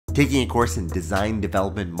Taking a course in design,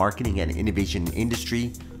 development, marketing, and innovation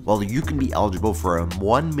industry, well, you can be eligible for a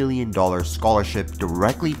 $1 million scholarship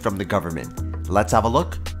directly from the government. Let's have a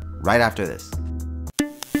look right after this.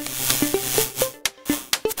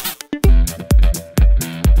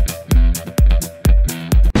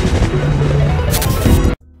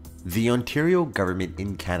 The Ontario government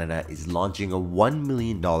in Canada is launching a $1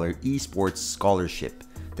 million esports scholarship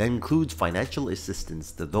that includes financial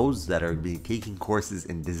assistance to those that are taking courses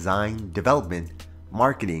in design, development,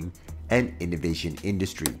 marketing, and innovation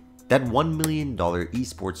industry. That $1 million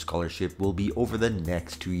esports scholarship will be over the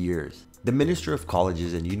next 2 years. The Minister of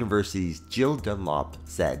Colleges and Universities, Jill Dunlop,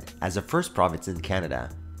 said, as a first province in Canada,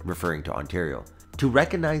 referring to Ontario, to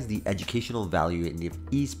recognize the educational value in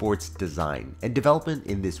esports design and development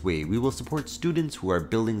in this way, we will support students who are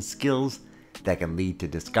building skills that can lead to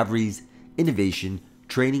discoveries, innovation,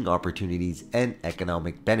 training opportunities, and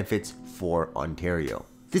economic benefits for Ontario.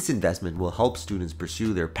 This investment will help students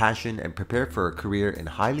pursue their passion and prepare for a career in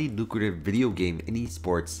highly lucrative video game and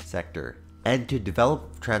esports sector, and to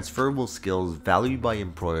develop transferable skills valued by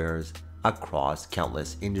employers across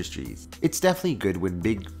countless industries. It's definitely good when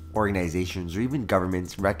big organizations or even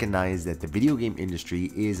governments recognize that the video game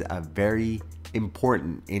industry is a very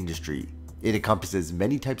important industry. It encompasses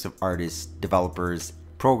many types of artists, developers,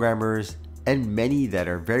 programmers, and many that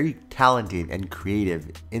are very talented and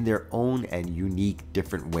creative in their own and unique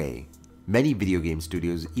different way. Many video game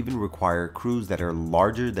studios even require crews that are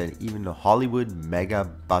larger than even Hollywood mega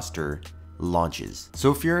buster launches.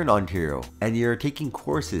 So if you're in Ontario and you're taking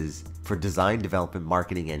courses for design, development,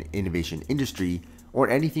 marketing, and innovation industry, or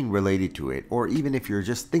anything related to it, or even if you're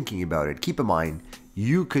just thinking about it, keep in mind,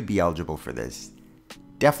 you could be eligible for this.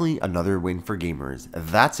 Definitely another win for gamers.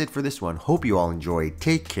 That's it for this one. Hope you all enjoyed.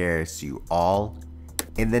 Take care. See you all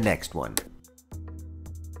in the next one.